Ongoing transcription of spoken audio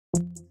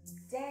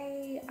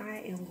Today I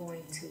am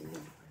going to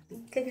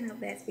be cooking up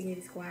that spaghetti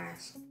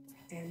squash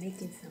and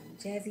making some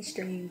Jazzy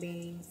string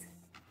beans.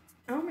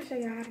 I'm going to show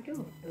y'all how to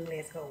do it.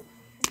 Let's go.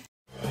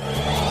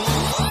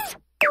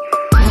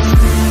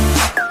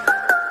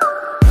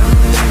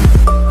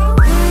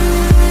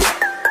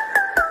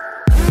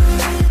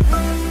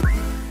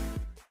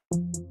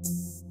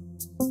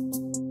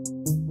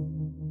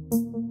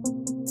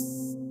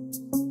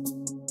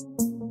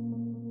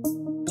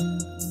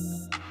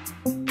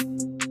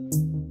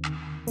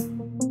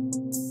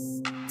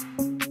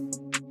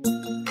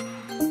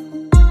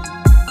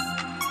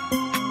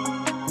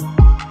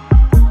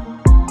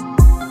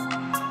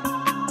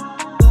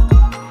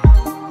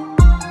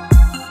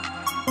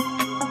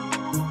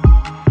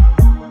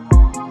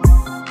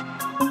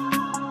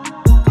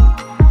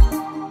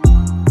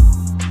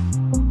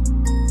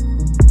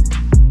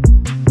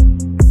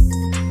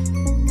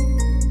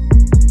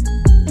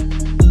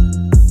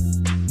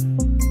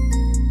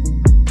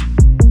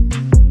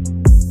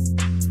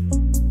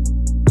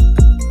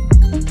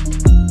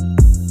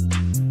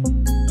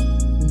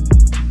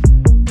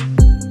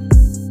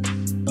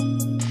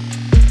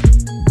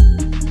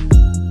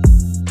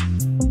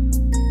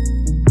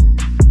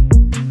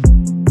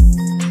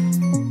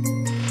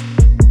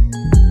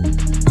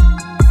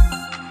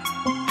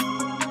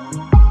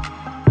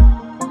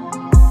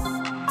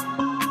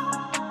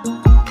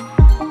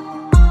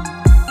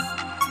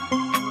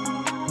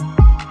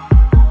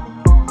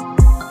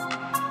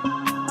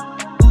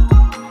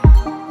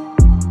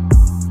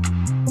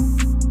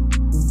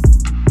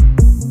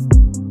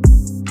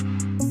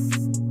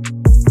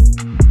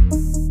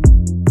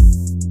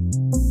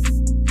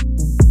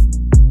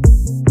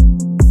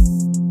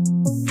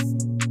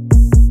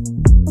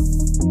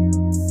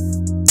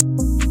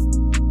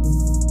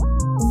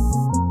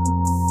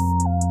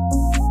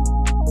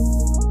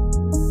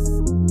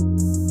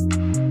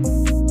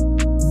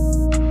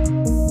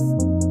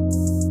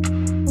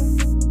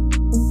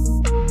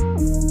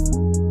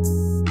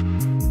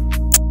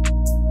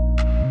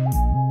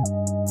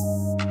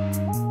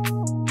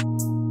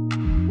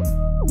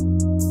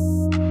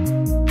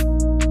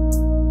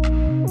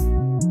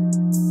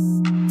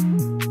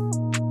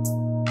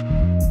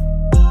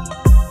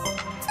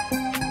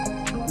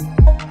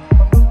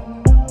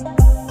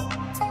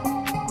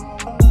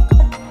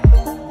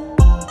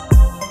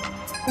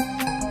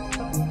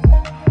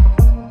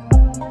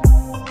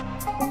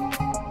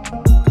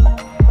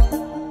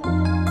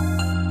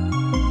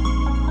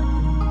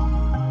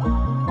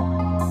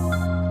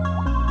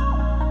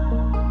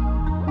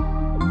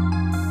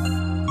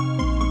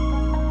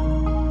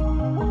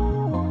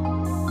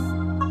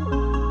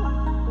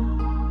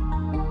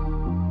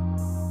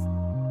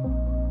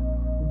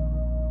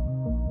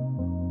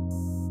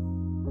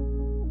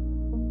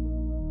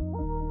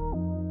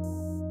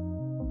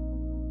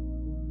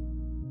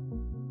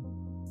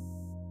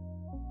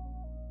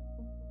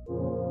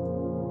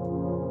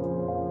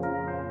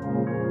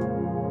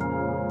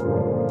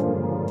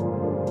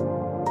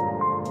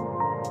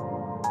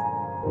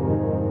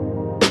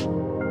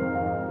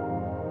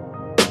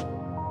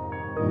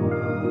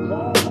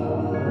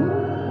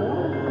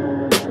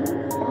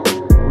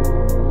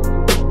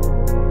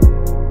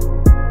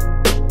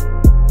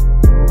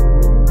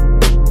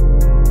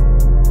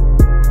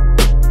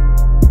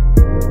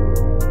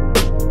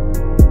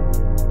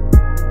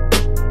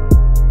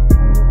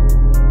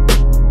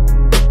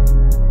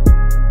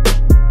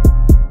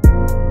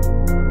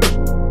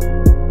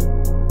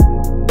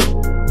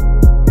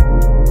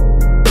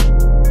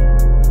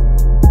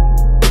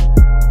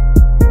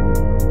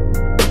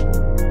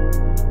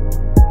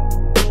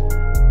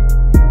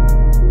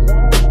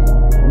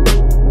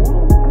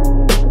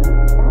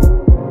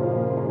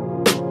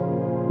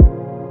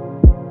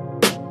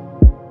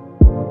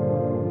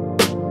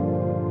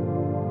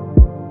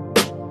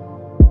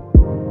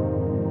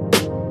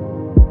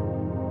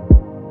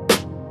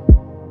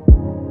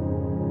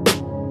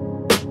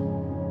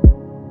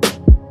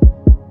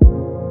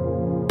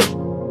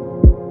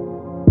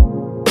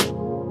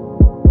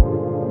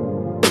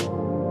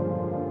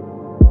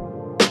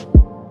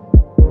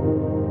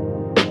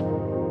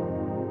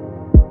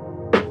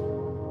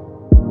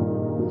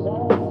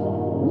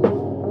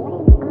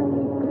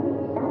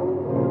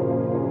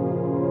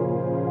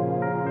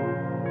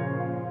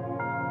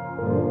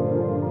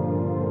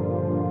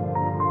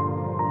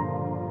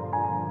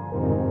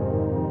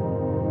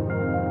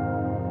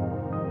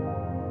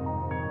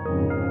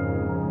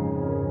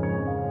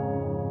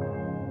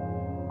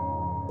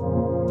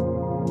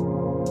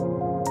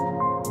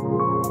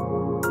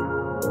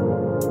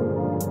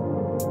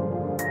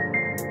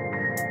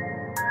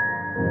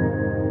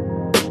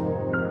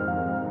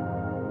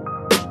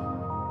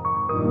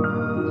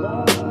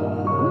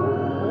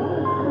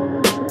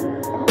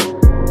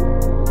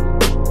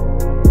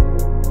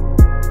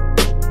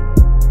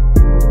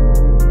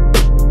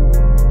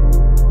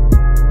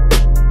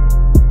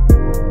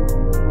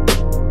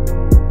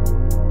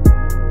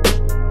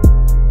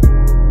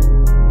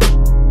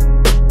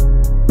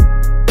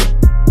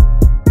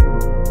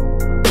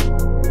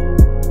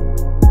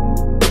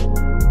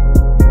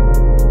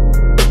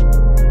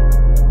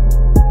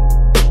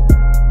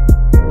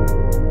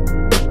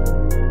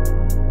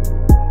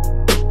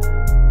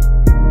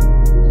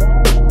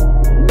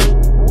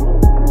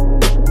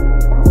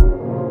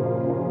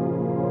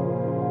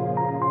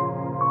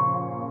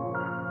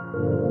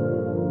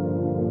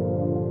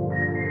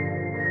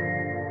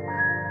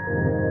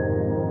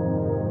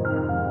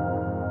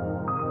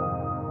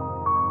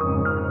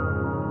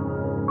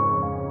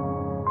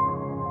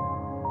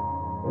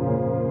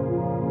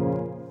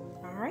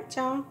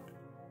 right, y'all.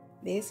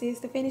 This is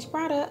the finished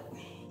product.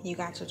 You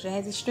got your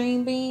Jazzy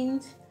string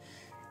beans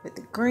with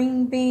the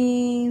green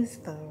beans,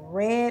 the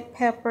red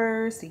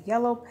peppers, the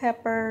yellow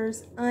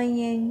peppers,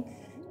 onion,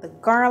 the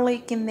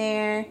garlic in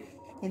there.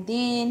 And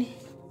then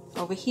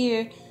over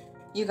here,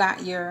 you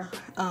got your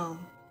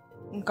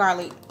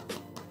garlic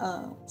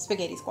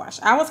spaghetti squash.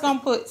 I was gonna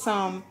put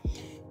some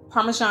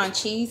Parmesan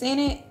cheese in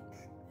it,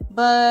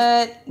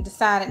 but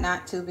decided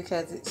not to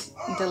because it's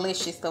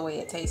delicious the way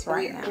it tastes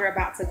right now. We're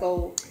about to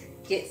go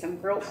get some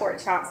grilled pork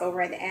chops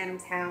over at the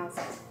Adams house.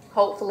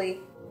 Hopefully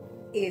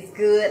it's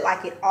good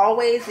like it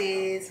always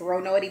is. Ro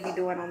know what he be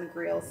doing on the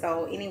grill.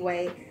 So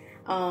anyway,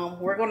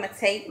 we're gonna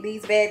take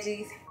these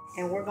veggies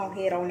and we're gonna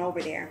head on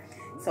over there.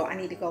 So I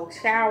need to go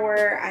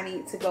shower. I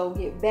need to go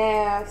get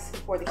baths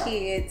for the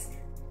kids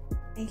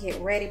and get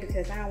ready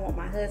because I don't want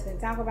my husband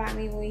to talk about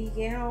me when he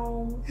get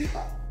home.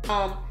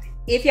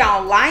 If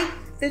y'all like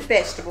the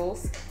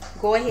vegetables,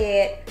 go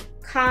ahead,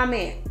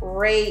 comment,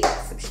 rate,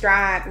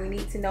 subscribe. We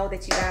need to know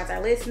that you guys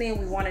are listening.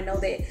 We want to know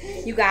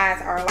that you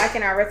guys are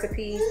liking our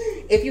recipes.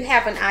 If you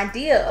have an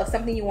idea of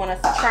something you want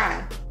us to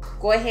try,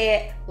 go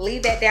ahead,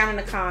 leave that down in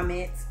the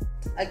comments.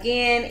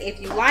 Again, if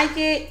you like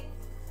it,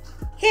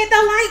 hit the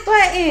like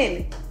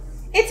button.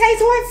 It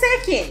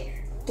takes 1 second.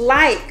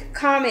 Like,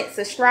 comment,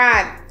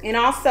 subscribe, and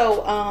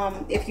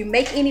also if you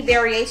make any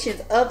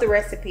variations of the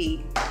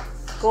recipe,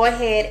 go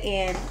ahead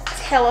and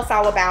tell us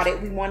all about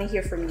it. We want to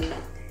hear from you.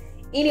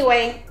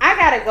 Anyway, I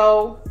gotta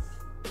go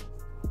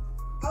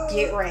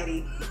get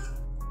ready.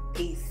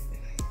 Peace.